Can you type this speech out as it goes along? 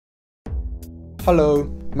Hello,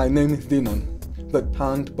 my name is Zenon, the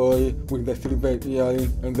tanned boy with the silver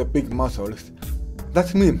earring and the big muscles.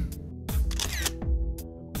 That's me.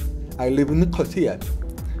 I live in Nicosia.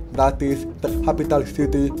 That is the capital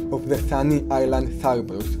city of the sunny island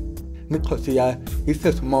Cyprus. Nicosia is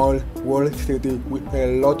a small walled city with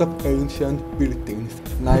a lot of ancient buildings,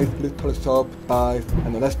 nice little shops, bars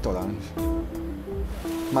and restaurants.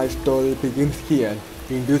 My story begins here,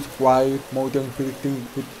 in this white modern building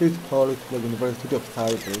which is called the University of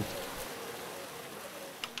Cyprus.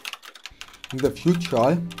 In the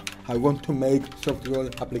future, I want to make software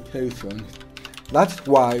applications. That's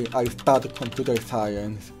why I studied computer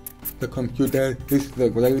science. The computer is the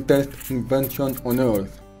greatest invention on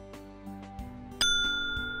earth.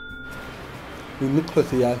 In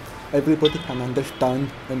Nicosia, everybody can understand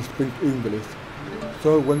and speak English.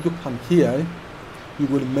 So when you come here, you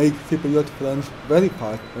will make Cypriot friends very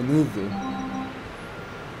fast and easy.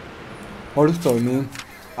 Also me,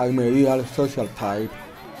 I'm a real social type.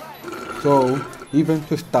 So, even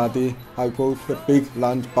to study, I go to a big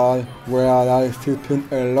lunch bar where I sit in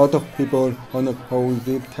a lot of people on a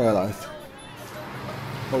cozy terrace.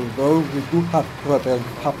 Although we do have proper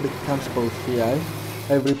public transport here,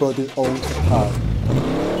 everybody owns a car.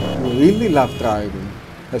 We really love driving,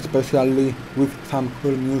 especially with some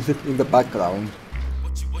cool music in the background.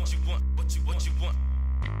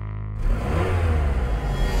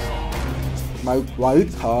 My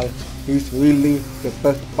white car is really the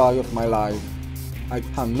best part of my life. I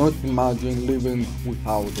cannot imagine living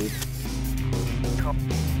without it.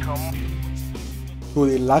 To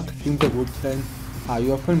relax in the weekend, I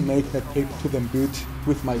often make a trip to the beach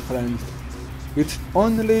with my friends. It's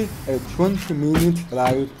only a 20-minute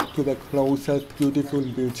ride to the closest beautiful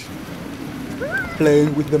beach.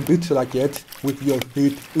 Playing with the beach racket with your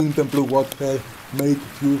feet in the blue water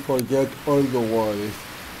makes you forget all your worries.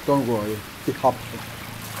 Don't worry, be happy.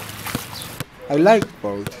 I like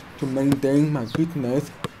boats. To maintain my fitness,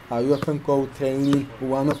 I often go training in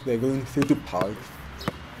one of the green city parks.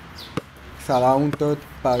 Surrounded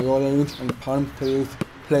by orange and palm trees,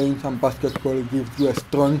 playing some basketball gives you a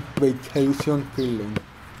strong vacation feeling.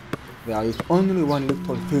 There is only one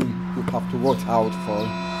little thing you have to watch out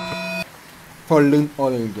for: falling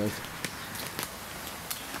oranges.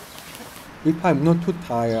 If I'm not too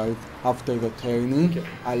tired after the training,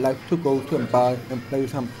 I like to go to a bar and play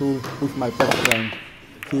some pool with my best friend.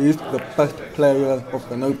 He is the best player of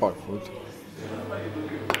the neighborhood.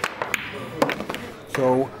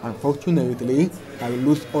 So, unfortunately, I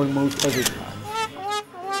lose almost every time.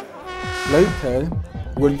 Later,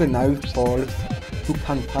 when the night falls, you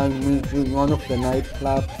can find me in one of the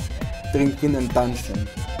nightclubs, drinking and dancing.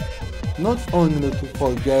 Not only to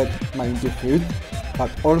forget my defeat, but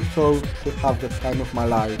also to have the time of my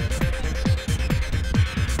life.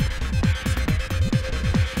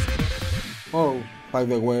 Oh, by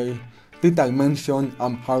the way, did I mention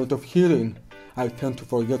I'm hard of hearing? I tend to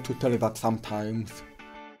forget to tell that sometimes.